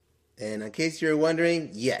And in case you're wondering,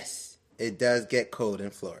 yes, it does get cold in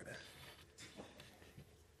Florida.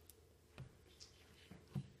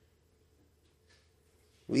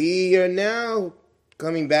 We are now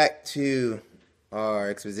coming back to our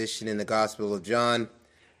exposition in the Gospel of John.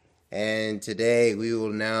 And today we will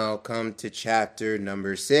now come to chapter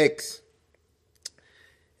number 6.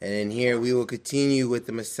 And in here we will continue with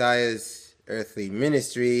the Messiah's earthly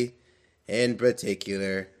ministry. In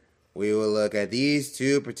particular, we will look at these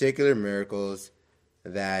two particular miracles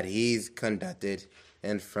that he's conducted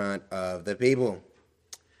in front of the people.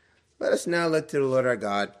 Let us now look to the Lord our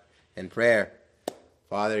God in prayer.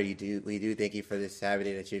 Father, we do thank you for this Sabbath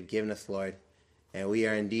day that you've given us, Lord. And we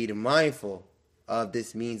are indeed mindful of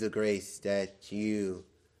this means of grace that you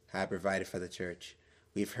have provided for the church.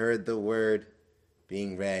 We've heard the word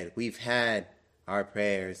being read. We've had our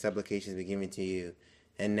prayers, supplications be given to you.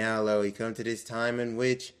 And now, Lord, we come to this time in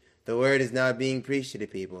which the word is now being preached to the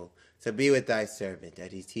people. So be with thy servant,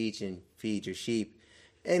 that he teach and feed your sheep.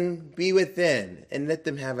 And be with them, and let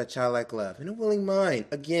them have a childlike love and a willing mind,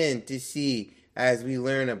 again, to see, as we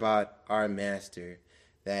learn about our Master,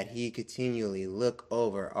 that he continually look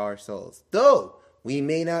over our souls. Though we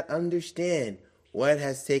may not understand what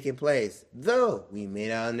has taken place, though we may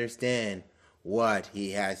not understand what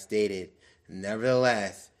he has stated,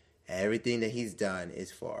 nevertheless, everything that he's done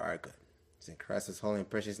is for our good. It's in Christ's holy and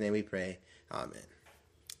precious name we pray. Amen.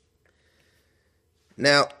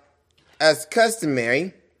 Now, as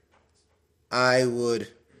customary, I would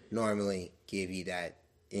normally give you that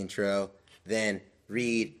intro, then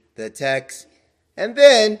read the text, and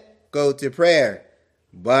then go to prayer.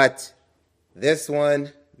 But this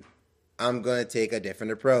one, I'm going to take a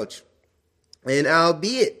different approach. And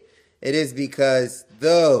albeit, it is because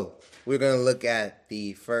though we're going to look at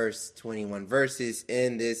the first 21 verses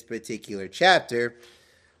in this particular chapter,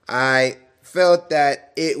 I felt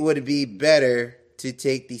that it would be better to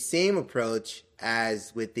take the same approach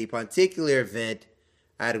as with the particular event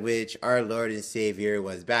at which our Lord and Savior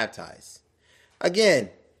was baptized. Again,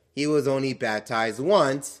 he was only baptized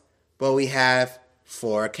once, but we have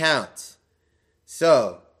 4 accounts.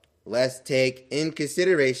 So, let's take in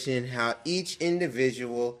consideration how each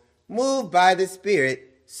individual, moved by the Spirit,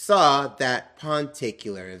 saw that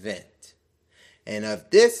particular event. And of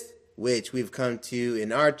this, which we've come to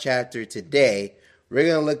in our chapter today, we're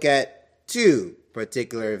going to look at 2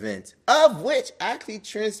 particular events, of which actually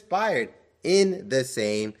transpired in the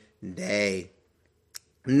same day.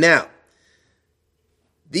 Now,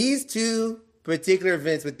 these 2 particular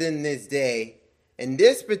events within this day, in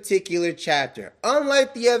this particular chapter,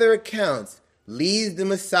 unlike the other accounts, leads the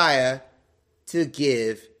Messiah to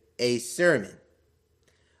give a sermon,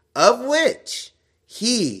 of which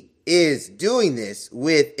he is doing this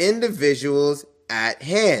with individuals at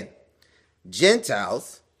hand,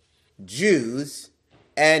 Gentiles, Jews,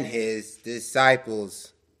 and his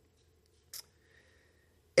disciples.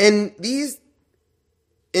 And these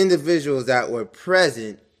individuals that were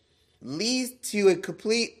present leads to a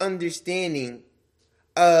complete understanding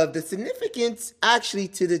of the significance actually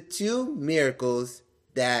to the 2 miracles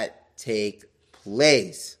that take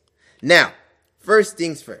place. Now, first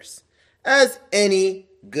things first. As any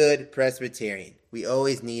good Presbyterian, we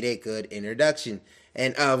always need a good introduction.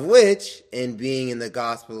 And of which, in being in the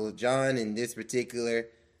Gospel of John, in this particular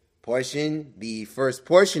portion, the first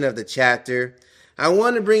portion of the chapter, I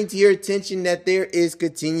want to bring to your attention that there is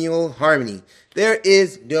continual harmony. There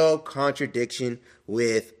is no contradiction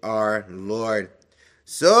with our Lord.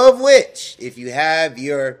 So of which, if you have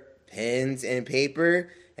your pens and paper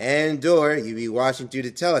and/or you be watching through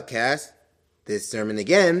the telecast, this sermon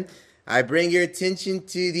again, I bring your attention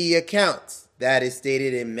to the accounts that is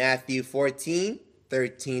stated in Matthew 14,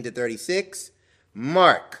 13 to 36,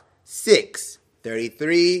 Mark 6,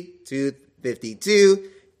 33 to 52,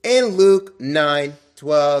 and Luke 9,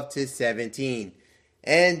 12 to 17.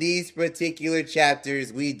 And these particular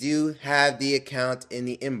chapters, we do have the account in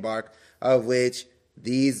the embark of which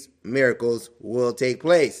these miracles will take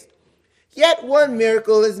place. Yet one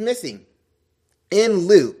miracle is missing. In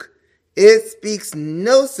Luke, it speaks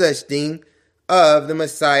no such thing of the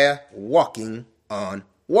Messiah walking on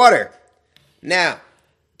water. Now,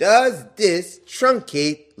 does this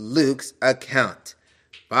truncate Luke's account?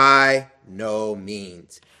 By no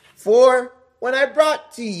means. For when I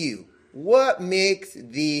brought to you what makes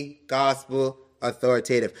the gospel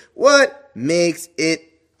authoritative, what makes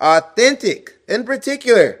it authentic, in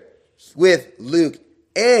particular with Luke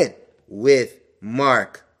and with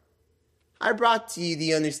Mark, I brought to you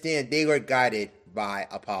the understand they were guided by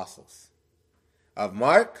apostles. Of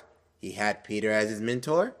Mark, he had Peter as his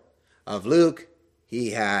mentor. Of Luke,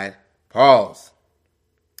 he had Paul's.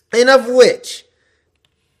 and of which,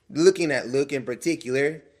 looking at Luke in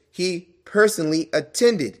particular, he personally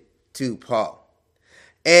attended to Paul.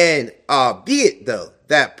 And albeit, though,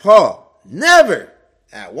 that Paul never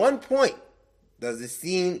at one point does it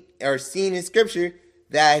seen in Scripture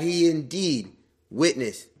that he indeed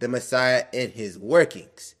witnessed the Messiah in his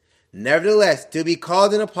workings. Nevertheless, to be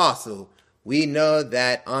called an apostle, we know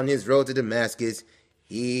that on his road to Damascus,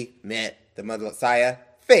 he met the Messiah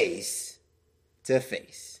face to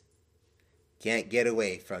face. Can't get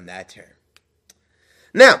away from that term.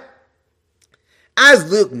 Now,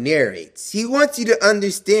 as Luke narrates, he wants you to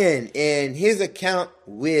understand in his account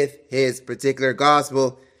with his particular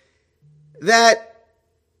gospel that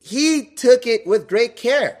he took it with great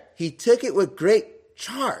care. He took it with great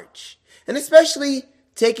charge, and especially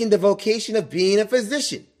taking the vocation of being a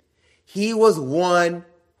physician. He was one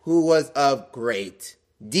who was of great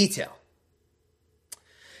detail.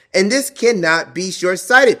 And this cannot be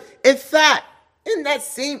short-sighted. In fact, in that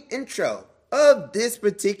same intro of this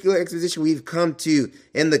particular exposition we've come to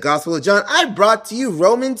in the Gospel of John, I brought to you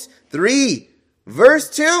Romans 3, verse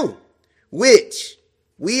 2, which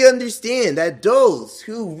we understand that those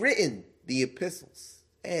who written the epistles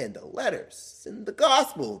and the letters and the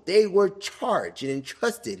gospel, they were charged and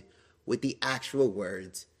entrusted with the actual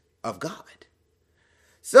words of God.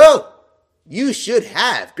 So, you should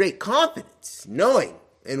have great confidence knowing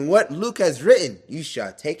in what Luke has written, you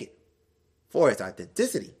shall take it for its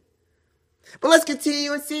authenticity. But let's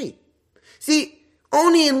continue and see. See,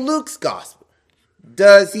 only in Luke's gospel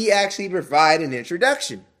does he actually provide an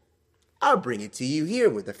introduction. I'll bring it to you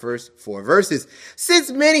here with the first 4 verses.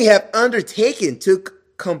 Since many have undertaken to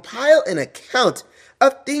compile an account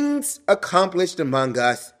of things accomplished among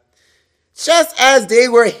us, just as they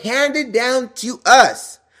were handed down to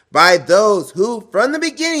us by those who from the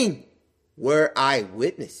beginning were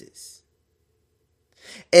eyewitnesses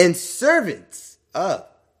and servants of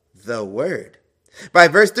the word. By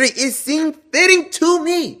verse 3, it seemed fitting to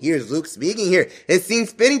me. Here's Luke speaking here. It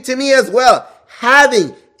seems fitting to me as well,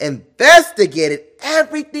 having investigated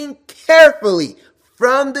everything carefully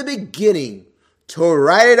from the beginning, to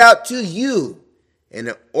write it out to you in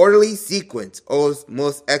an orderly sequence, O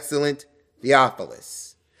most excellent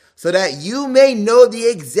Theophilus, so that you may know the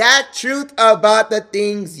exact truth about the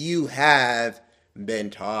things you have been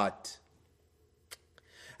taught.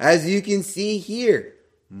 As you can see here,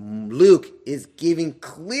 Luke is giving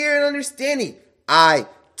clear understanding. I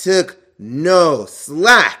took no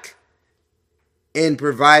slack in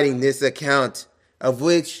providing this account, of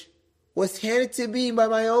which was handed to me by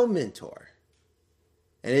my own mentor.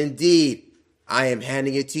 And indeed, I am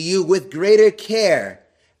handing it to you with greater care,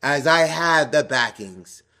 as I have the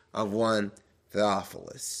backings of one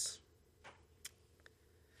Theophilus.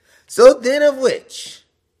 So then of which,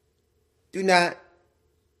 do not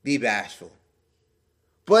be bashful,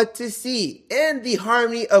 but to see, in the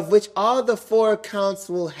harmony of which all the 4 accounts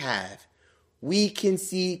will have, we can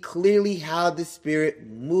see clearly how the Spirit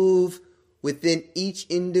moves within each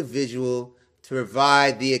individual to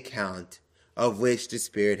provide the account of which the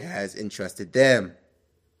Spirit has entrusted them.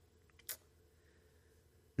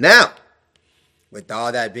 Now, with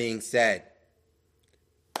all that being said,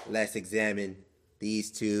 let's examine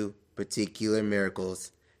these 2 particular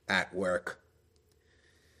miracles at work.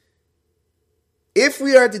 If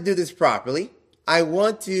we are to do this properly, I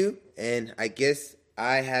want to, and I guess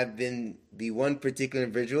I have been the one particular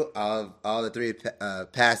individual of all the 3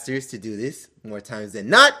 pastors to do this more times than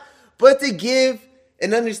not, but to give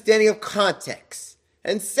an understanding of context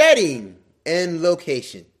and setting and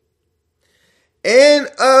location. And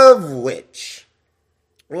of which,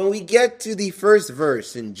 when we get to the first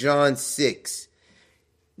verse in John 6,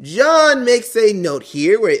 John makes a note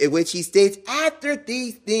here in which he states, after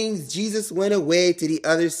these things, Jesus went away to the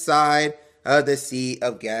other side of the Sea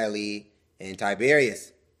of Galilee in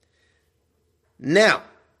Tiberias. Now,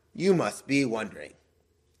 you must be wondering,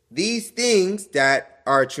 these things that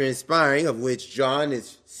are transpiring, of which John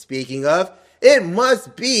is speaking of, it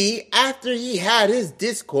must be after he had his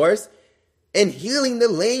discourse and healing the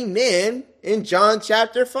lame man in John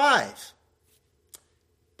chapter 5.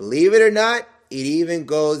 Believe it or not, it even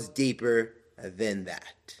goes deeper than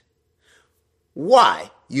that. Why,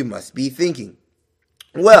 you must be thinking?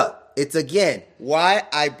 Well, it's again why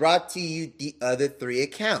I brought to you the other 3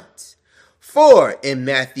 accounts. For in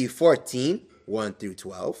Matthew 14, 1 through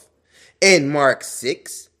 12, in Mark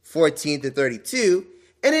 6, 14 to 32,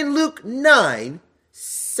 and in Luke 9,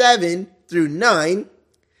 7 through 9,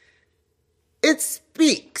 it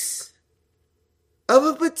speaks of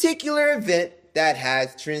a particular event that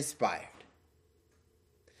has transpired.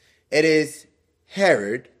 It is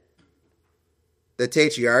Herod the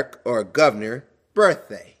tetrarch or governor,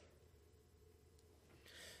 birthday.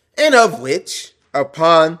 And of which,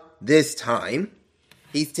 upon this time,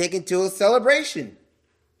 he's taken to a celebration.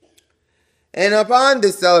 And upon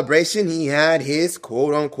this celebration, he had his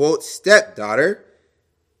quote-unquote stepdaughter,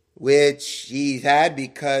 which he had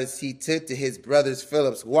because he took to his brother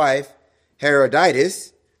Philip's wife,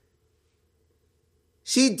 Herodias.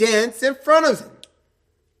 She danced in front of him.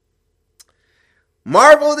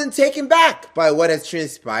 Marveled and taken back by what has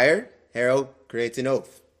transpired, Herod creates an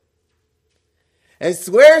oath and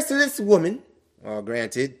swears to this woman, well,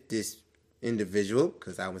 granted, this individual,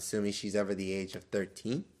 because I'm assuming she's over the age of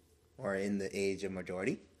 13 or in the age of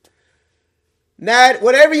majority, that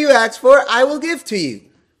whatever you ask for, I will give to you.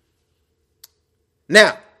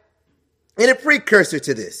 Now, in a precursor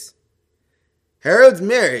to this, Herod's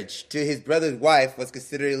marriage to his brother's wife was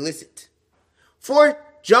considered illicit. For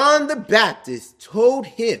John the Baptist told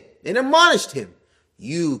him and admonished him,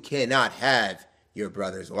 you cannot have your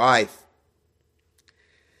brother's wife.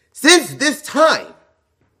 Since this time,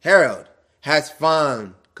 Herod has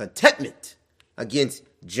found contentment against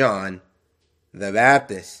John the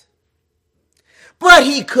Baptist. But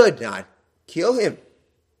he could not kill him.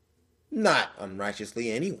 Not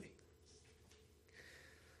unrighteously anyway.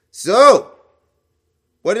 So,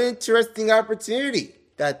 what an interesting opportunity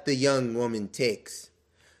that the young woman takes.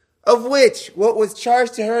 Of which, what was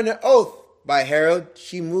charged to her in an oath by Herod,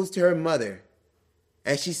 she moves to her mother.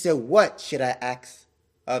 And she said, what should I ask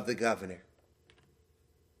of the governor?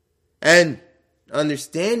 And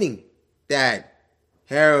understanding that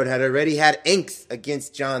Herod had already had angst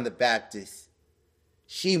against John the Baptist,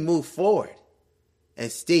 she moved forward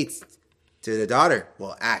and states to the daughter,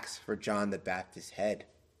 well, ask for John the Baptist's head.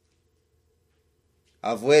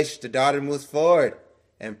 Of which the daughter moves forward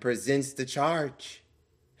and presents the charge.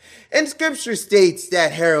 And scripture states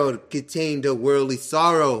that Herod contained a worldly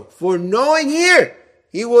sorrow for knowing here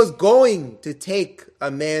he was going to take a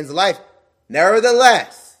man's life.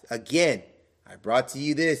 Nevertheless, again, I brought to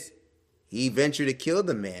you this, he ventured to kill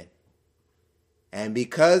the man. And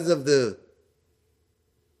because of the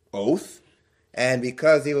oath, and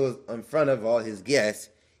because he was in front of all his guests,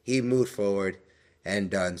 he moved forward and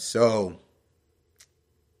done so.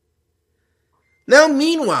 Now,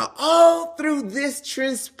 meanwhile, all through this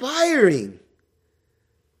transpiring,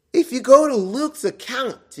 if you go to Luke's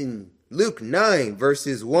account in Luke 9,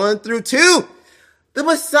 verses 1 through 2, the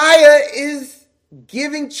Messiah is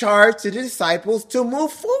giving charge to the disciples to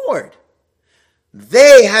move forward.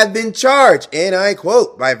 They have been charged, and I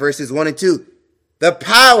quote by verses 1 and 2, the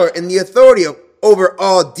power and the authority over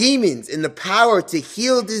all demons and the power to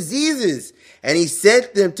heal diseases. And he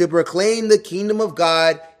sent them to proclaim the kingdom of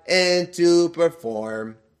God and to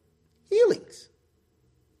perform healings.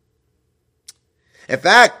 In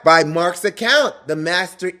fact, by Mark's account, the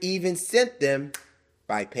master even sent them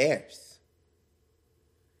by pairs.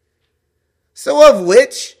 So of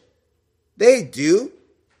which they do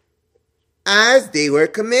as they were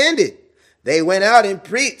commanded. They went out and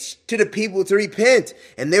preached to the people to repent,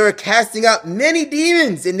 and they were casting out many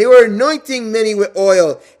demons, and they were anointing many with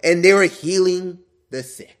oil, and they were healing the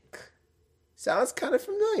sick. Sounds kind of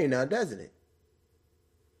familiar now, doesn't it?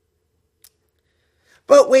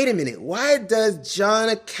 But wait a minute. Why does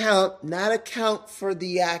John not account for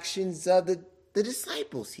the actions of the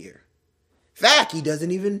disciples here? In fact, he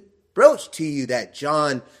doesn't even broach to you that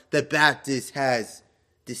John the Baptist has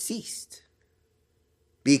deceased.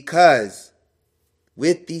 Because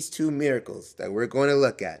with these two miracles that we're going to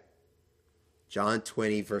look at, John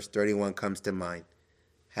 20 verse 31 comes to mind.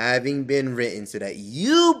 Having been written so that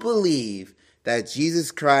you believe that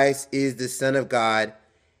Jesus Christ is the Son of God,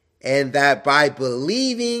 and that by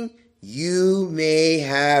believing you may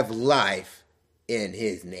have life in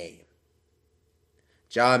his name.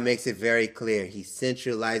 John makes it very clear. He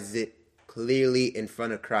centralizes it clearly in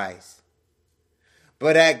front of Christ.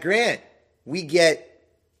 But at Grant, we get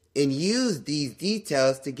and use these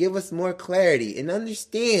details to give us more clarity and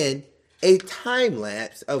understand a time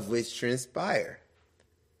lapse of which transpire.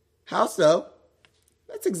 How so?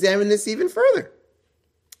 Let's examine this even further.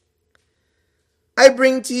 I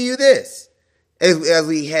bring to you this, as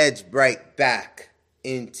we head right back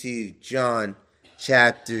into John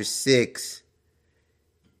chapter 6.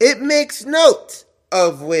 It makes note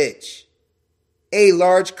of which a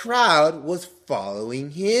large crowd was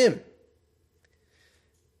following him.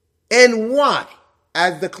 And why?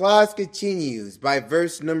 As the clause continues by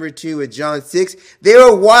verse number 2 of John 6, they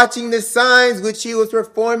were watching the signs which he was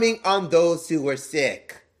performing on those who were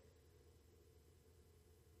sick.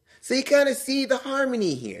 So you kind of see the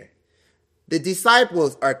harmony here. The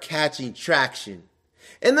disciples are catching traction.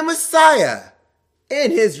 And the Messiah,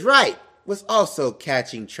 and his right was also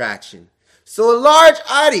catching traction. So a large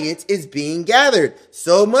audience is being gathered.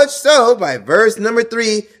 So much so, by verse number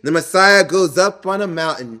 3, the Messiah goes up on a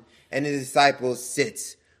mountain and his disciples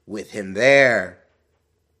sits with him there.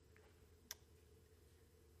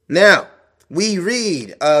 Now, we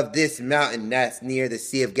read of this mountain that's near the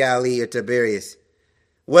Sea of Galilee or Tiberias.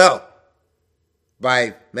 Well,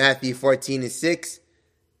 by Matthew 14 and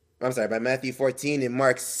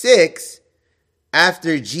Mark 6,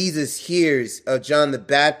 after Jesus hears of John the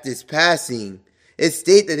Baptist passing, it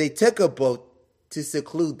states that they took a boat to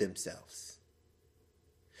seclude themselves.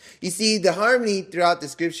 You see, the harmony throughout the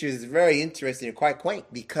scriptures is very interesting and quite quaint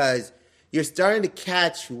because you're starting to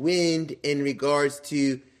catch wind in regards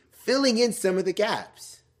to filling in some of the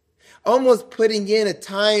gaps. Almost putting in a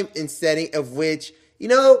time and setting of which,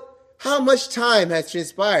 how much time has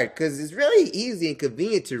transpired. Because it's really easy and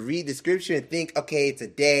convenient to read the scripture and think, okay, it's a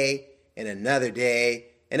day, and another day,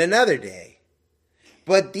 and another day.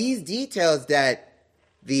 But these details that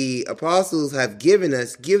the apostles have given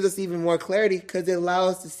us gives us even more clarity because it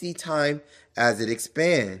allows us to see time as it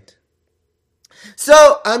expands.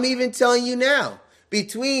 So I'm even telling you now,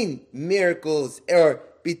 between miracles or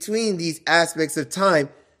between these aspects of time,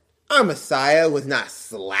 our Messiah was not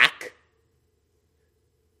slack.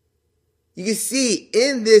 You can see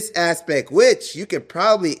in this aspect, which you could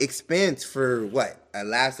probably expand for a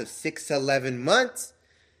lapse of 6 to 11 months.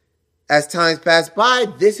 As times passed by,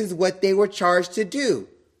 this is what they were charged to do.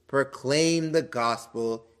 Proclaim the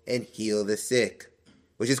gospel and heal the sick.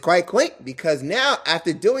 Which is quite quaint because now,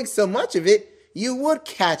 after doing so much of it, you would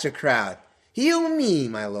catch a crowd. Heal me,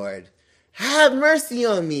 my Lord. Have mercy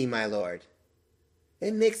on me, my Lord.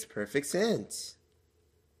 It makes perfect sense.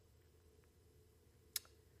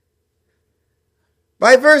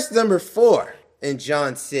 By verse number 4 in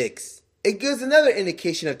John 6, it gives another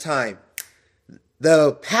indication of time.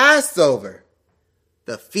 The Passover,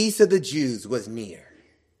 the feast of the Jews, was near.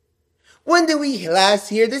 When did we last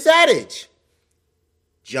hear this adage?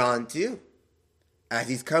 John 2, as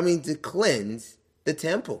he's coming to cleanse the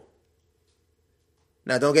temple.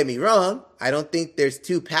 Now, don't get me wrong, I don't think there's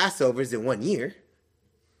 2 Passovers in 1 year.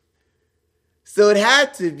 So it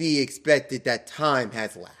had to be expected that time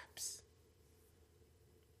has lapsed.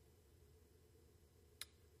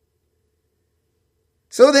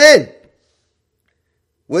 So then,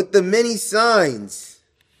 with the many signs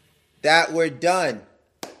that were done,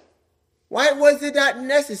 why was it not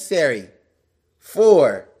necessary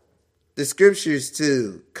for the scriptures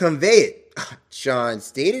to convey it? John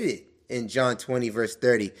stated it in John 20, verse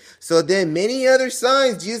 30. So then many other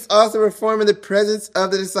signs Jesus also performed in the presence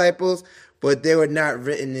of the disciples, but they were not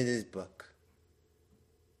written in his book.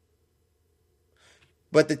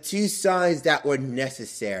 But the 2 signs that were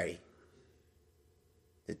necessary,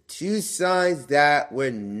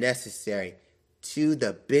 to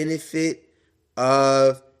the benefit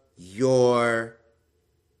of your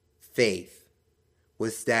faith,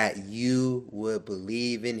 was that you would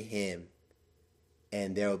believe in him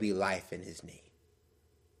and there will be life in his name.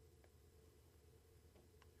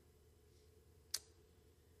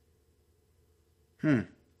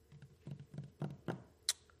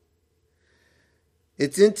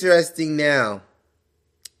 It's interesting now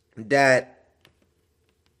that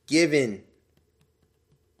given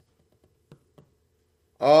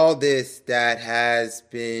all this that has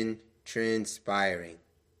been transpiring,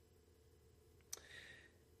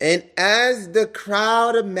 and as the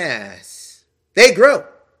crowd amass, they grow.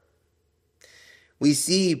 We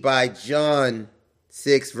see by John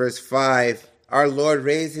 6, verse 5, our Lord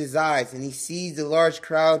raised his eyes and he sees the large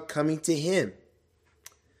crowd coming to him.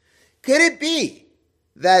 Could it be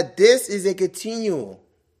that this is a continuation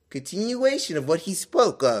of what he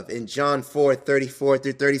spoke of in John 4, 34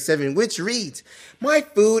 through 37, which reads, "My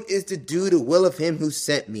food is to do the will of him who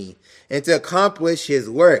sent me, and to accomplish his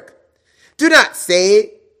work. Do you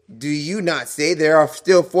not say there are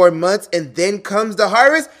still 4 months, and then comes the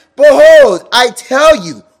harvest? Behold, I tell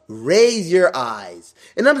you, raise your eyes,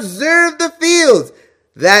 and observe the fields,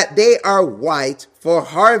 that they are white for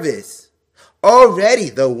harvest. Already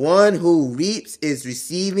the one who reaps is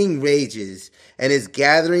receiving wages, and is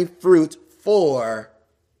gathering fruit for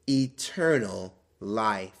eternal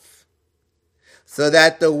life, so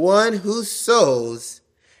that the one who sows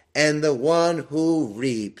and the one who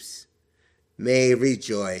reaps may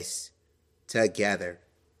rejoice together."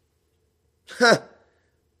 To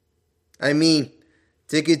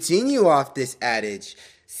continue off this adage,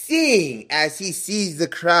 seeing as he sees the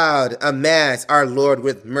crowd amass our Lord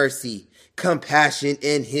with mercy, compassion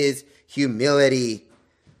in his humility,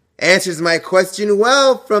 answers my question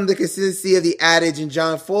well from the consistency of the adage in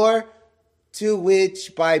John 4. to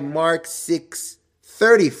which by Mark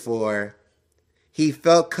 6:34, he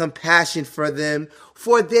felt compassion for them,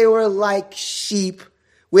 for they were like sheep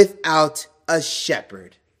without a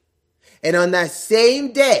shepherd. And on that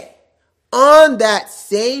same day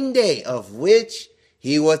of which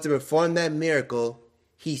he was to perform that miracle,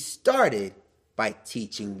 he started by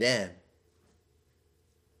teaching them.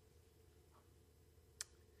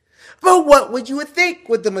 But what would you think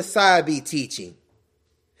would the Messiah be teaching?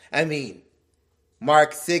 I mean,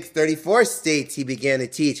 Mark 6:34 states he began to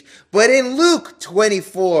teach. But in Luke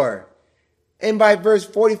 24, and by verse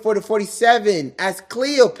 44 to 47, as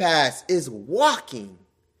Cleopas is walking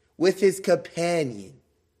with his companion,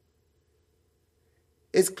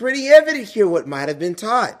 it's pretty evident here what might have been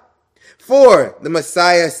taught. For the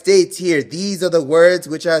Messiah states here, these are the words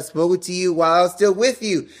which I have spoken to you while I was still with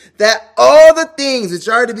you, that all the things which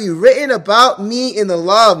are to be written about me in the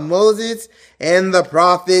law of Moses and the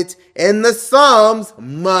prophets and the Psalms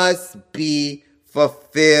must be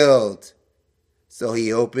fulfilled. So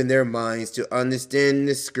he opened their minds to understand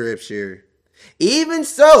the scripture. Even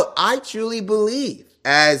so, I truly believe,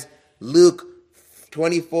 as Luke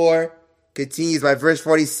 24 continues by verse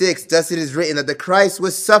 46, thus it is written that the Christ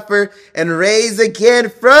would suffer and raise again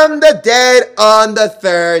from the dead on the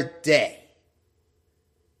third day.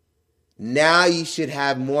 Now you should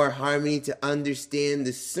have more harmony to understand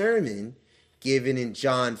the sermon given in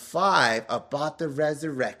John 5 about the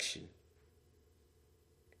resurrection.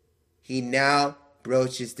 He now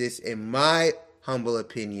broaches this, in my humble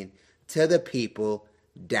opinion, to the people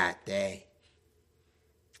that day.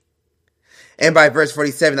 And by verse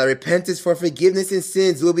 47, that repentance for forgiveness of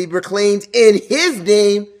sins will be proclaimed in his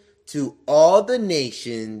name to all the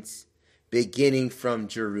nations, beginning from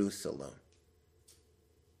Jerusalem.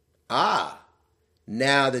 Now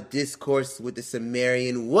the discourse with the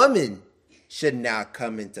Samaritan woman should now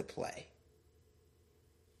come into play.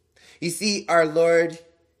 You see, our Lord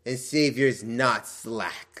and Savior is not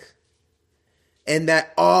slack, and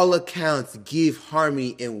that all accounts give harmony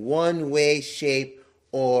in one way, shape,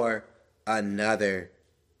 or another.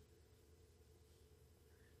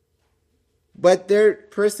 But their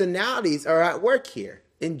personalities are at work here.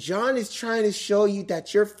 And John is trying to show you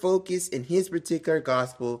that your focus in his particular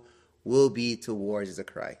gospel will be towards the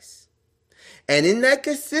Christ. And in that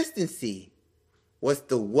consistency was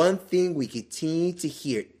the one thing we continue to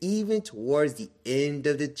hear even towards the end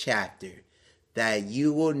of the chapter, that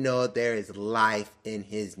you will know there is life in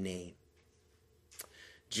his name.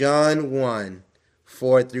 John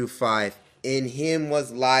 1:4 through 5. In him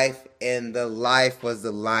was life, and the life was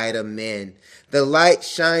the light of men. The light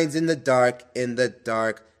shines in the dark, and the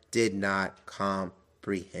dark did not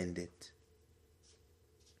comprehend it.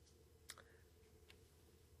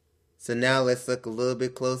 So now let's look a little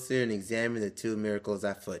bit closer and examine the two miracles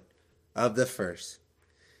at foot of the first.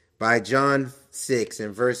 By John 6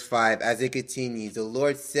 and verse 5, as it continues, the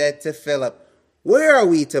Lord said to Philip, "Where are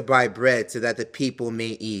we to buy bread so that the people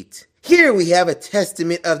may eat?" Here we have a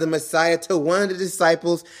testament of the Messiah to one of the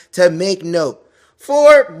disciples to make note.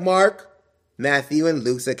 For Mark, Matthew, and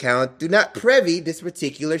Luke's account do not privy this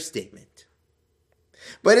particular statement.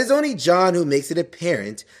 But it's only John who makes it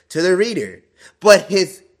apparent to the reader. But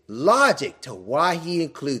his logic to why he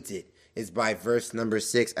includes it is by verse number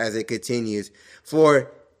 6 as it continues.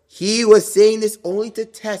 For he was saying this only to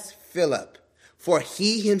test Philip, for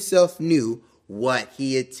he himself knew what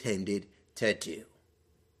he intended to do.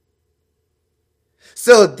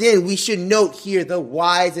 So then we should note here the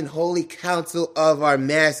wise and holy counsel of our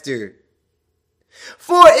master.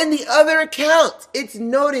 For in the other account, it's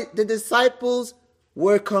noted the disciples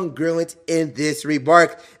were congruent in this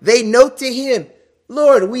remark. They note to him,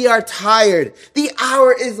 "Lord, we are tired. The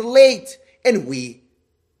hour is late, and we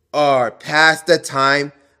are past the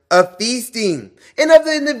time of feasting." And of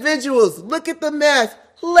the individuals, look at the math.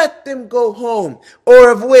 Let them go home,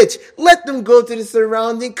 or of which, let them go to the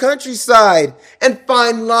surrounding countryside and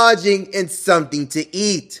find lodging and something to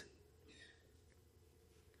eat.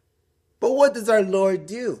 But what does our Lord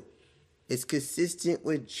do? It's consistent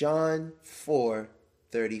with John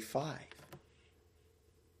 4:35.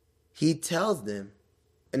 He tells them,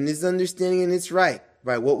 and this understanding is right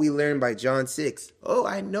by what we learn by John 6. Oh,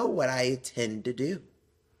 I know what I intend to do.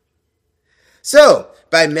 So,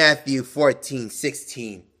 by Matthew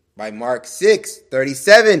 14:16, by Mark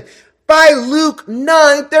 6:37, by Luke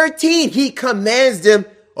 9:13, he commands them,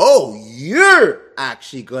 oh, you're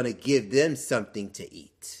actually going to give them something to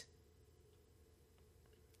eat.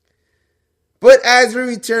 But as we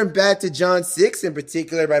return back to John 6, in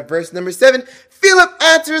particular by verse number 7, Philip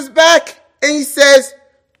answers back and he says,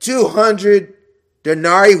 200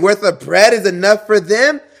 denarii worth of bread is enough for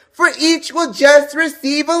them, for each will just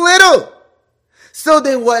receive a little. So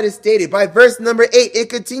then what is stated? By verse number 8, it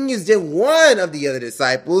continues. Then one of the other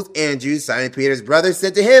disciples, Andrew, Simon Peter's brother,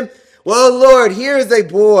 said to him, well, Lord, here is a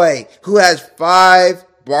boy who has 5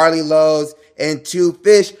 barley loaves and 2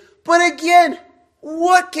 fish. But again,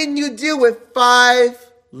 what can you do with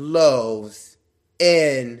 5 loaves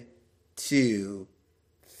and 2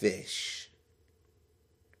 fish?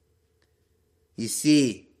 You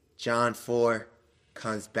see, John 4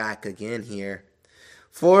 comes back again here.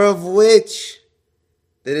 For of which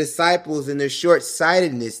the disciples in their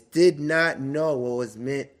short-sightedness did not know what was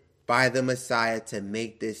meant by the Messiah to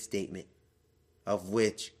make this statement, of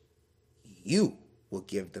which you will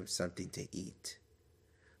give them something to eat.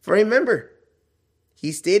 For remember,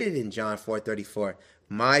 he stated in John 4:34,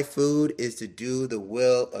 my food is to do the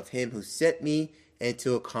will of him who sent me and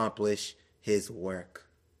to accomplish his work.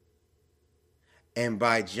 And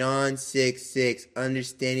by John 6:6,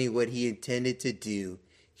 understanding what he intended to do,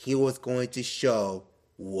 he was going to show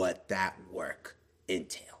what that work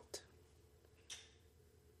entailed.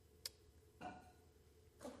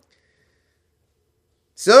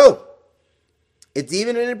 So, it's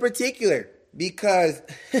even in particular because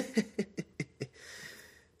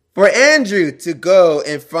for Andrew to go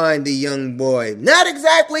and find the young boy, not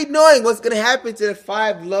exactly knowing what's going to happen to the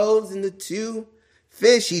 5 loaves and the 2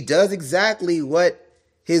 fish, he does exactly what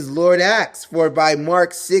his Lord asks. For by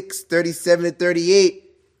Mark 6:37-38,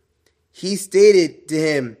 he stated to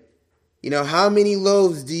him, how many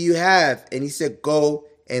loaves do you have? And he said, go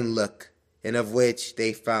and look. And of which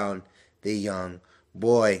they found the young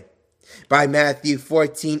boy. By Matthew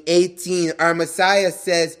 14:18, our Messiah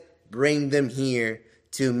says, bring them here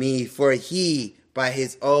to me. For he, by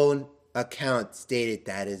his own account, stated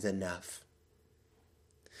that is enough.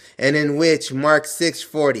 And in which Mark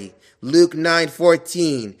 6:40, Luke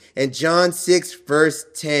 9:14, and John 6 verse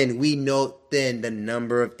 10, we note then the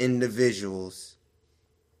number of individuals.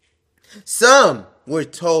 Some were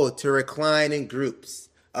told to recline in groups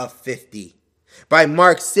of 50. By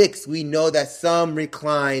Mark 6, we know that some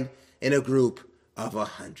reclined in a group of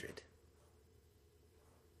 100.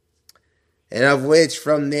 And of which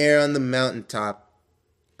from there on the mountaintop,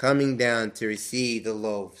 coming down to receive the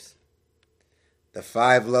loaves, the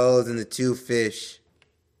 5 loaves and the 2 fish,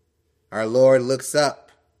 our Lord looks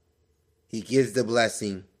up, he gives the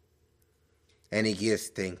blessing, and he gives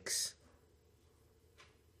thanks.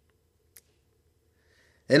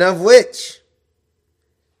 And of which,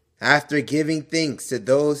 after giving thanks to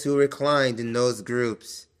those who reclined in those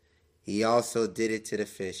groups, he also did it to the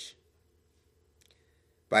fish.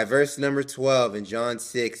 By verse number 12 in John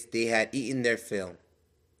 6, they had eaten their fill.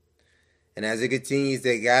 And as it continues,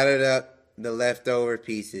 they gathered up the leftover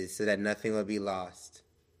pieces so that nothing would be lost.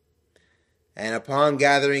 And upon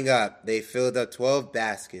gathering up, they filled up 12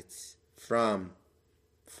 baskets from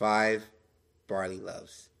 5 barley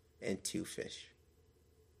loaves and 2 fish.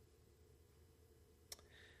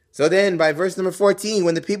 So then, by verse number 14,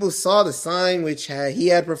 when the people saw the sign which he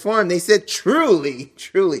had performed, they said, truly,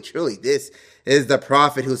 truly, truly, this is the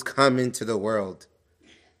prophet who's come into the world.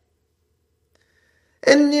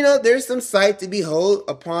 And, there's some sight to behold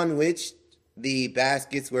upon which the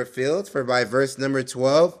baskets were filled. For by verse number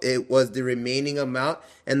 12, it was the remaining amount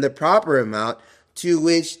and the proper amount to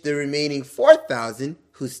which the remaining 4,000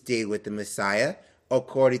 who stayed with the Messiah,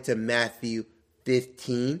 according to Matthew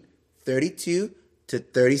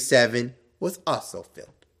 15:32-37, was also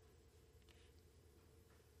filled.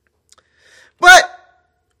 But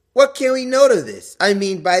what can we note of this?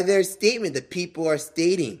 By their statement, the people are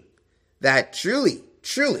stating that truly,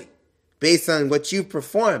 truly, based on what you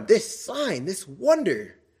performed, this sign, this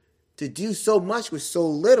wonder, to do so much with so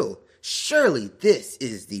little, surely this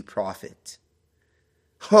is the prophet.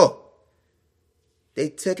 They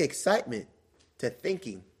took excitement to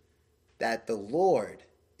thinking that the Lord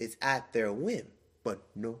is at their whim. But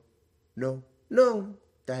no,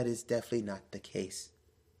 that is definitely not the case.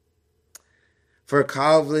 For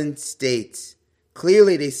Calvin states,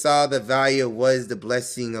 clearly they saw the value of what is the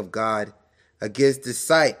blessing of God against the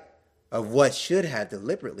sight of what should have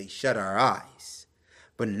deliberately shut our eyes.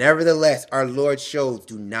 But nevertheless, our Lord shows,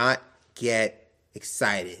 do not get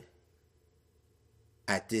excited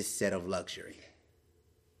at this set of luxury.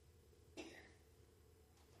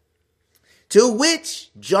 To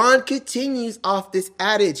which John continues off this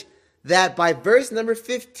adage that by verse number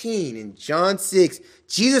 15 in John 6,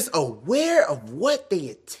 Jesus, aware of what they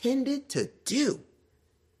intended to do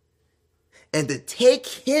and to take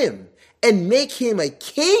him and make him a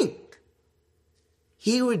king,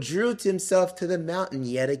 he withdrew to himself to the mountain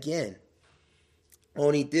yet again,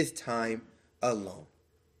 only this time alone.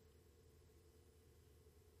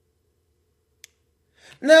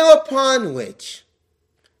 Now upon which,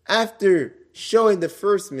 after showing the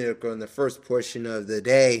first miracle in the first portion of the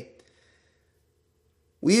day,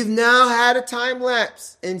 we've now had a time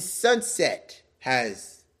lapse and sunset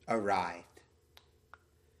has arrived.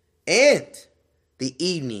 And the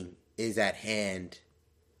evening is at hand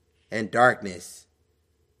and darkness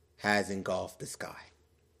has engulfed the sky.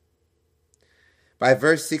 By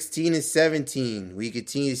verse 16 and 17, we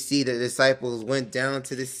continue to see that the disciples went down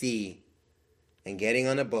to the sea and getting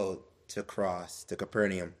on a boat to cross to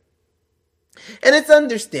Capernaum. And it's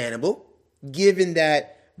understandable, given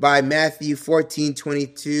that by Matthew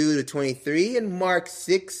 14:22 to 23 and Mark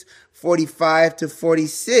 6:45 to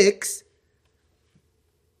 46,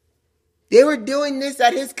 they were doing this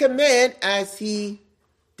at his command as he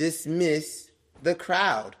dismissed the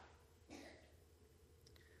crowd.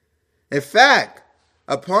 In fact,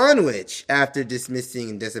 upon which, after dismissing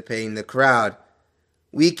and dissipating the crowd,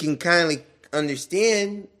 we can kindly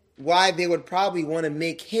understand why they would probably want to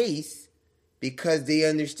make haste, because they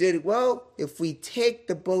understood, well, if we take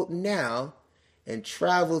the boat now and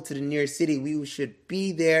travel to the nearest city, we should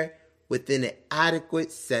be there within an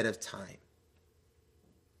adequate set of time.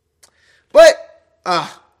 But,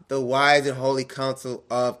 the wise and holy counsel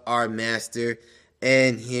of our Master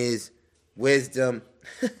and his wisdom,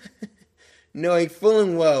 knowing full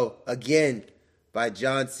and well, again, by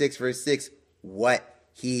John 6, verse 6, what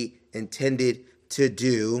he intended to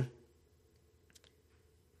do,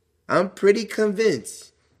 I'm pretty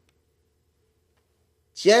convinced,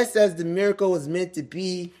 just as the miracle was meant to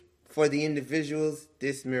be for the individuals,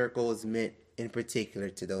 this miracle was meant in particular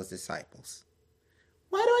to those disciples.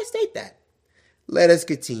 Why do I state that? Let us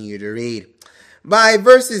continue to read. By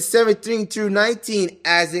verses 17 through 19,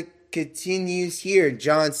 as it continues here in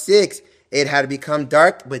John 6, it had become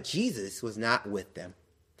dark, but Jesus was not with them.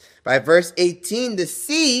 By verse 18, the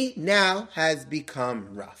sea now has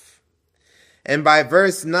become rough. And by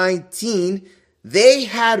verse 19, they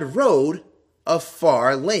had rowed a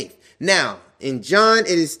far length. Now, in John, it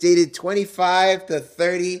is stated 25 to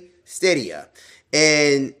 30 stadia.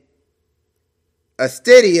 And a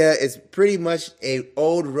stadia is pretty much an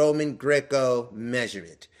old Roman Greco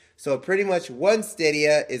measurement. So pretty much one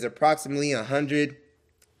stadia is approximately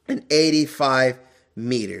 185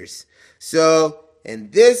 meters. So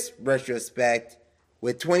in this retrospect,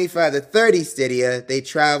 with 25 to 30 stadia, they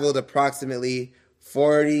traveled approximately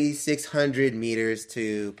 4,600 meters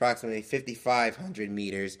to approximately 5,500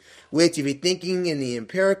 meters, which, if you're thinking in the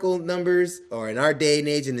empirical numbers or in our day and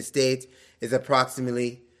age in the States, is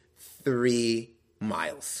approximately 3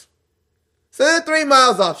 miles. So they're 3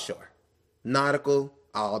 miles offshore. Nautical,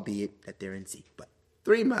 albeit that they're in sea, but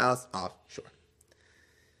 3 miles offshore.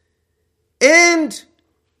 And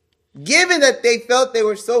given that they felt they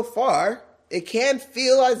were so far, it can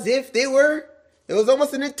feel as if it was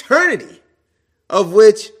almost an eternity, of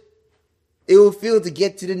which it will feel to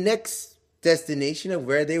get to the next destination of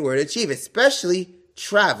where they were to achieve, especially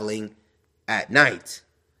traveling at night.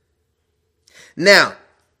 Now,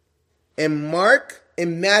 in Mark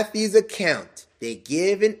and Matthew's account, they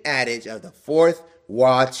give an adage of the fourth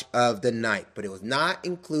watch of the night, but it was not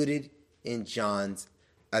included in John's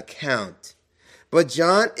account. But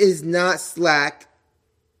John is not slack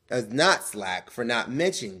for not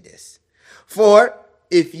mentioning this. For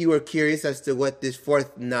if you were curious as to what this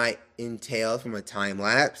fourth night entails from a time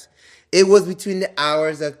lapse, it was between the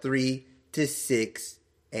hours of 3 to 6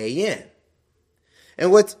 a.m.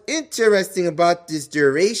 And what's interesting about this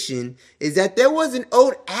duration is that there was an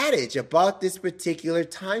old adage about this particular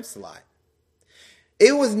time slot.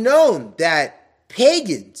 It was known that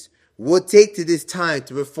pagans would take to this time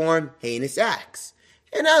to perform heinous acts.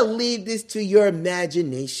 And I'll leave this to your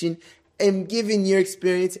imagination and given your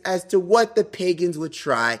experience as to what the pagans would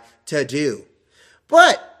try to do.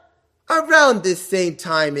 But around this same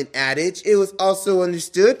time in adage, it was also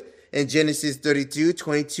understood in Genesis 32,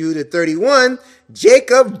 22 to 31,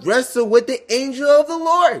 Jacob wrestled with the angel of the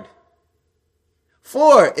Lord.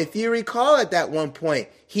 For, if you recall at that one point,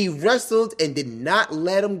 he wrestled and did not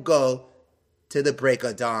let him go to the break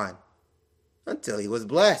of dawn until he was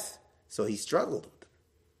blessed. So he struggled with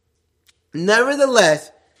him.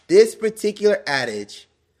 Nevertheless, this particular adage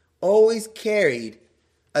always carried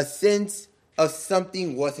a sense of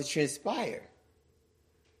something was to transpire.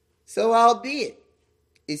 So albeit,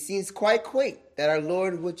 it seems quite quaint that our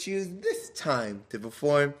Lord would choose this time to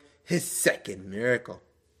perform his second miracle.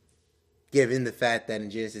 Given the fact that in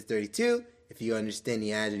Genesis 32, if you understand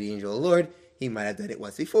the adage of the angel of the Lord, he might have done it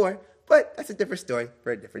once before, but that's a different story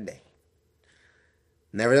for a different day.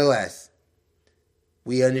 Nevertheless,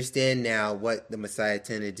 we understand now what the Messiah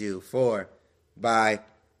intended to do, for by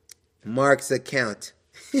Mark's account,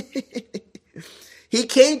 He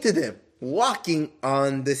came to them walking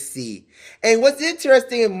on the sea. And what's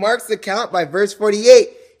interesting in Mark's account by verse 48,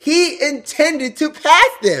 he intended to pass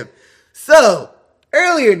them. So,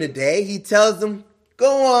 earlier in the day, he tells them,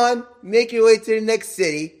 go on, make your way to the next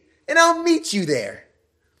city, and I'll meet you there.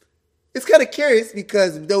 It's kind of curious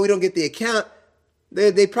because though we don't get the account,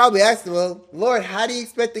 they probably asked him, well, Lord, how do you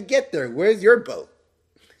expect to get there? Where's your boat?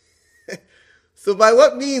 So by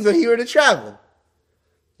what means were he to travel?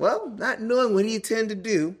 Well, not knowing what he intended to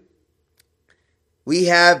do, we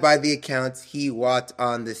have by the accounts he walked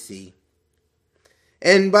on the sea.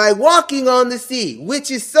 And by walking on the sea, which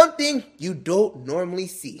is something you don't normally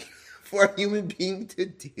see for a human being to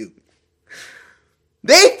do,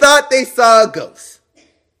 they thought they saw a ghost.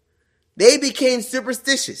 They became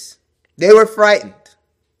superstitious. They were frightened.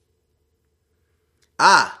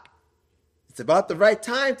 It's about the right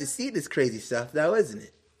time to see this crazy stuff now, isn't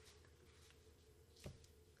it?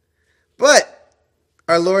 But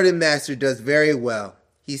our Lord and Master does very well.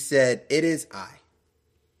 He said, it is I.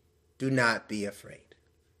 Do not be afraid.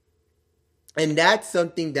 And that's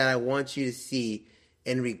something that I want you to see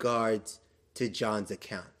in regards to John's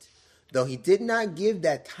account. Though he did not give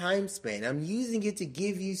that time span, I'm using it to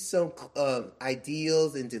give you some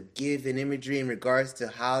ideals and to give an imagery in regards to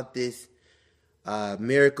how this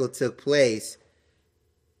miracle took place.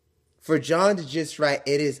 For John to just write,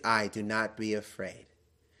 it is I, do not be afraid.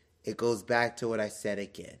 It goes back to what I said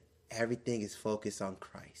again. Everything is focused on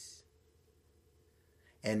Christ.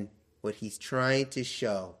 And what he's trying to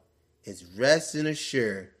show is rest and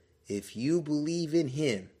assure, if you believe in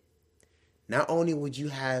him, not only would you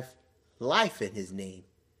have life in his name,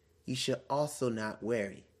 you should also not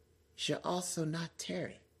worry. You should also not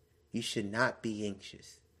tarry. You should not be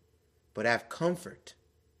anxious, but have comfort.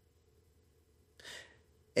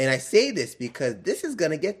 And I say this because this is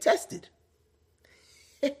going to get tested.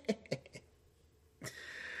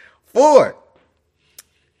 4,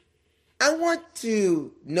 I want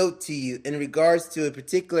to note to you in regards to a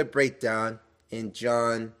particular breakdown in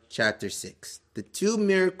John chapter 6. The 2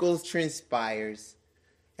 miracles transpires,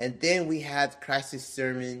 and then we have Christ's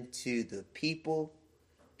sermon to the people,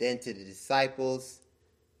 then to the disciples,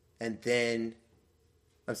 and then,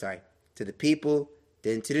 to the people,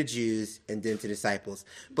 then to the Jews, and then to the disciples.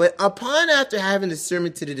 But after having the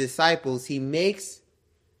sermon to the disciples, he makes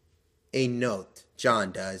a note,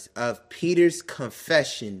 John does, of Peter's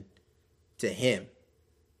confession to him.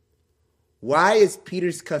 Why is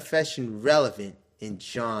Peter's confession relevant in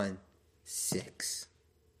John 6?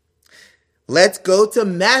 Let's go to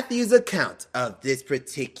Matthew's account of this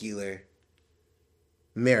particular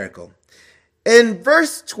miracle. In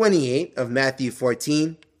verse 28 of Matthew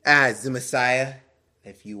 14, as the Messiah,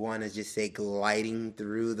 if you want to just say gliding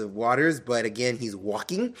through the waters, but again, he's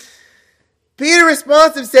walking, Peter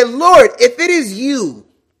responds and said, Lord, if it is you,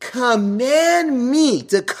 command me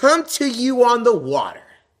to come to you on the water.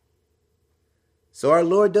 So our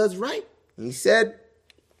Lord does right. He said,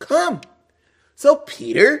 come. So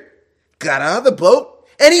Peter got out of the boat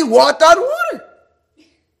and he walked on water.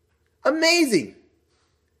 Amazing.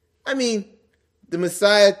 I mean, the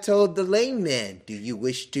Messiah told the lame man, do you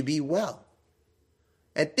wish to be well?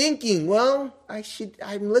 And thinking, well,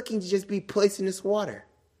 I'm looking to just be placed in this water.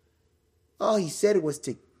 All he said was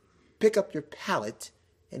to pick up your pallet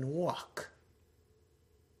and walk.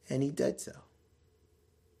 And he did so.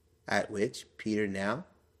 At which Peter now,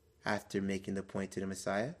 after making the point to the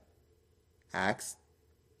Messiah, asks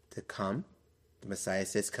to come. The Messiah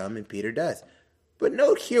says come, and Peter does. But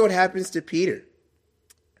note here what happens to Peter.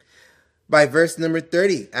 By verse number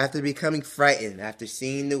 30, after becoming frightened, after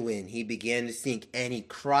seeing the wind, he began to sink, and he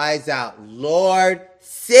cries out, Lord,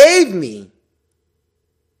 save me.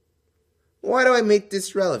 Why do I make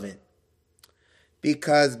this relevant?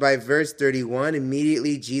 Because by verse 31,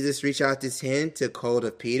 immediately Jesus reached out his hand, took hold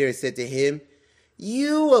of Peter, and said to him,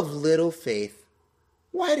 you of little faith,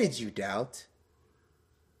 why did you doubt?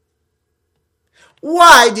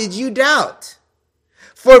 Why did you doubt?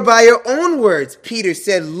 For by your own words, Peter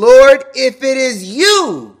said, Lord, if it is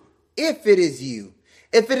you, if it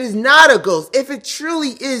is not a ghost, if it truly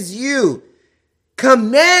is you,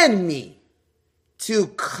 command me to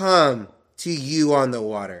come to you on the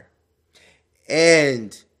water.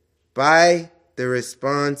 And by the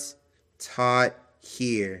response taught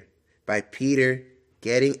here by Peter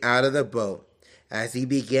getting out of the boat as he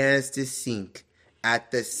begins to sink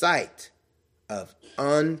at the sight of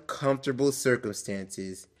uncomfortable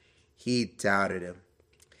circumstances, he doubted him.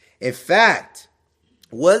 In fact,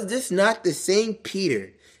 was this not the same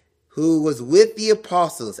Peter who was with the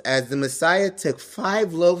apostles as the Messiah took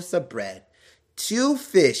 5 loaves of bread, 2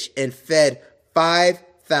 fish, and fed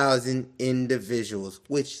 5,000 individuals,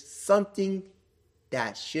 which something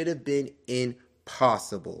that should have been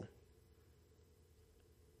impossible.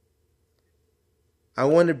 I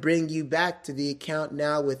want to bring you back to the account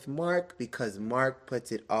now with Mark, because Mark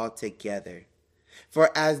puts it all together. For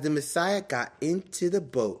as the Messiah got into the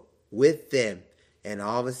boat with them, and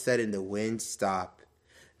all of a sudden the wind stopped,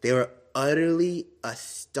 they were utterly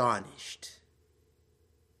astonished.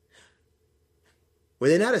 Were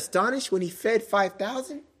they not astonished when he fed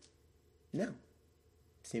 5,000? No,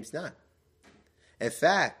 seems not. In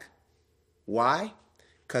fact, why?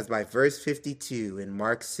 Because by verse 52 in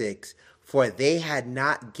Mark 6, for they had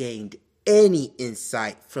not gained any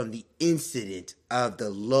insight from the incident of the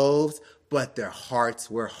loaves, but their hearts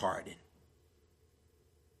were hardened.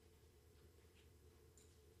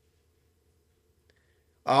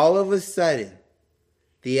 All of a sudden,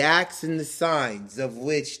 the acts and the signs of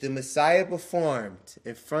which the Messiah performed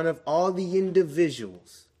in front of all the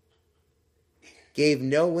individuals gave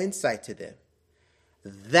no insight to them.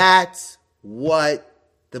 That's what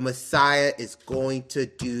the Messiah is going to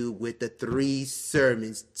do with the 3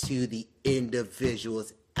 sermons to the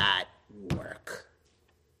individuals at work.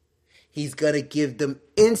 He's going to give them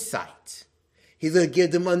insight. He's going to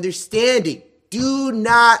give them understanding. Do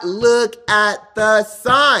not look at the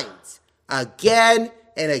signs again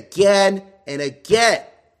and again and again.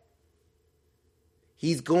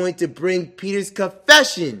 He's going to bring Peter's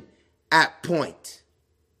confession at point.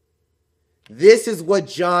 This is what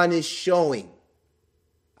John is showing.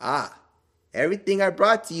 Everything I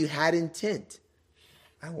brought to you had intent.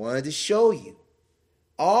 I wanted to show you.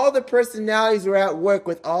 All the personalities were at work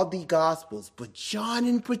with all the Gospels, but John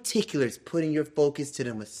in particular is putting your focus to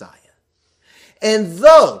the Messiah. And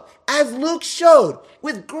though, as Luke showed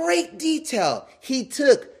with great detail, he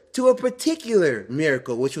took to a particular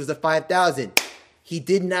miracle, which was the 5,000, he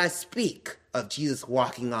did not speak of Jesus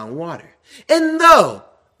walking on water. And though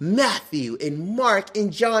Matthew and Mark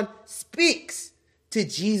and John speaks to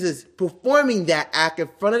Jesus performing that act in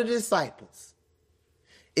front of the disciples,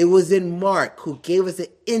 it was in Mark who gave us an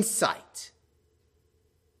insight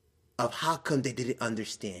of how come they didn't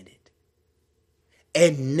understand it.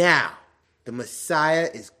 And now the Messiah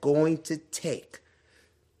is going to take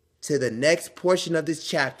to the next portion of this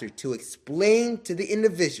chapter to explain to the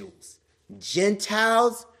individuals,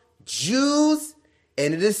 Gentiles, Jews,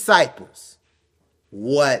 and the disciples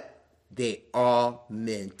what they all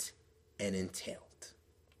meant and entailed.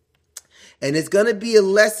 And it's going to be a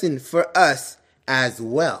lesson for us as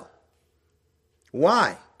well.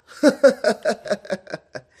 Why?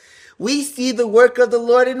 We see the work of the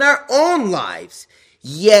Lord in our own lives,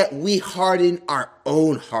 yet we harden our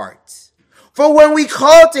own hearts. For when we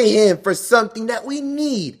call to him for something that we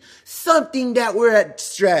need, something that we're at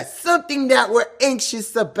stress, something that we're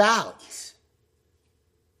anxious about,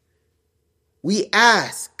 we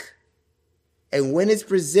ask, and when it's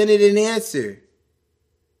presented an answer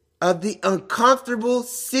of the uncomfortable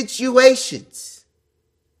situations,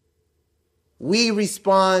 we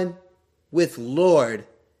respond with, Lord,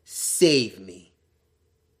 save me.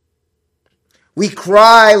 We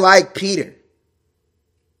cry like Peter.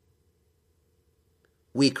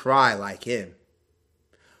 We cry like him.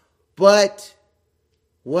 But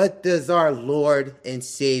what does our Lord and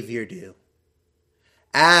Savior do?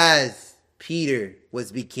 As Peter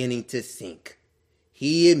was beginning to sink,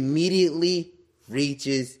 he immediately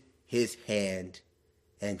reaches his hand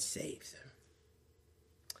and saves him.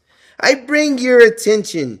 I bring your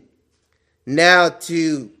attention now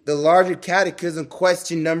to the larger catechism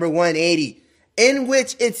question number 180, in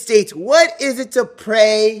which it states, what is it to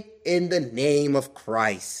pray in the name of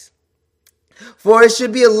Christ? For it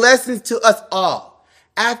should be a lesson to us all,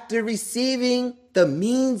 after receiving the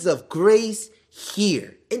means of grace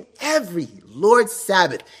here in every Lord's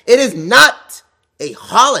Sabbath. It is not a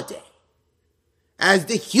holiday, as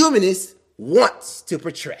the humanist wants to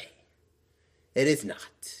portray. It is not.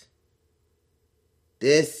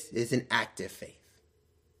 This is an act of faith,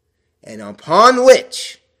 and upon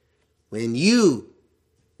which, when you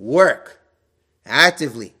work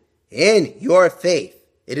actively in your faith,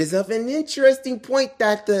 it is of an interesting point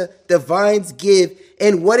that the divines give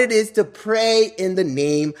in what it is to pray in the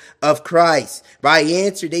name of Christ. By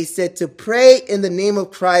answer, they said to pray in the name of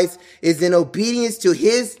Christ is in obedience to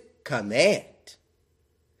his command,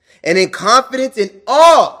 and in confidence in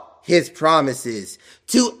all his promises,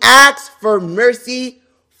 to ask for mercy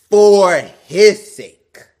for his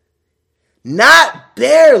sake. Not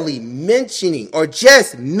barely mentioning or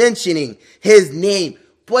just mentioning his name,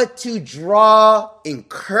 but to draw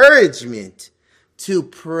encouragement to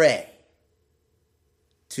pray.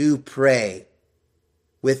 To pray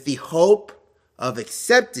with the hope of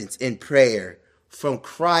acceptance in prayer from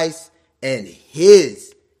Christ and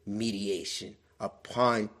his mediation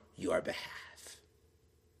upon your behalf.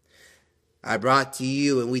 I brought to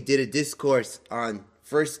you, and we did a discourse on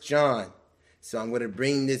 1 John. So I'm going to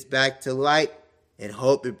bring this back to light and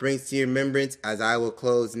hope it brings to your remembrance as I will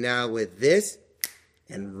close now with this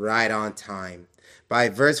and right on time. By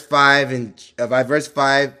chapter 5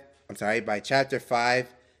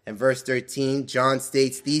 and verse 13, John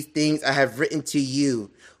states, "These things I have written to you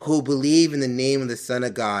who believe in the name of the Son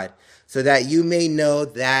of God, so that you may know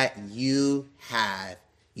that you have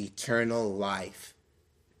eternal life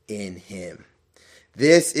in him."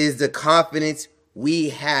 This is the confidence we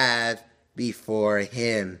have before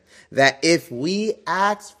him, that if we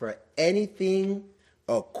ask for anything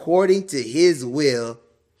according to his will,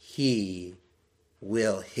 he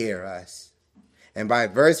will hear us. And by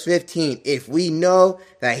verse 15, if we know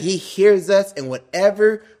that he hears us in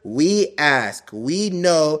whatever we ask, we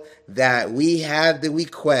know that we have the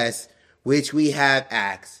request which we have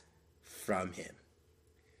asked from him.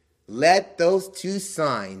 Let those two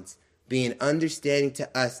signs be an understanding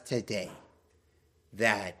to us today,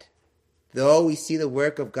 that though we see the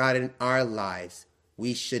work of God in our lives,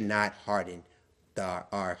 we should not harden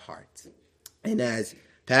our hearts. And as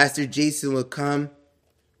Pastor Jason will come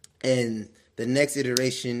in the next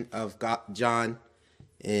iteration of John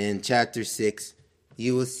in chapter 6,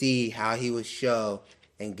 you will see how he will show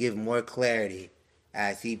and give more clarity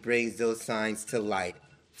as he brings those signs to light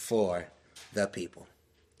for the people.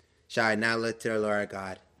 Shall I now look to our Lord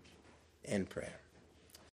God in prayer?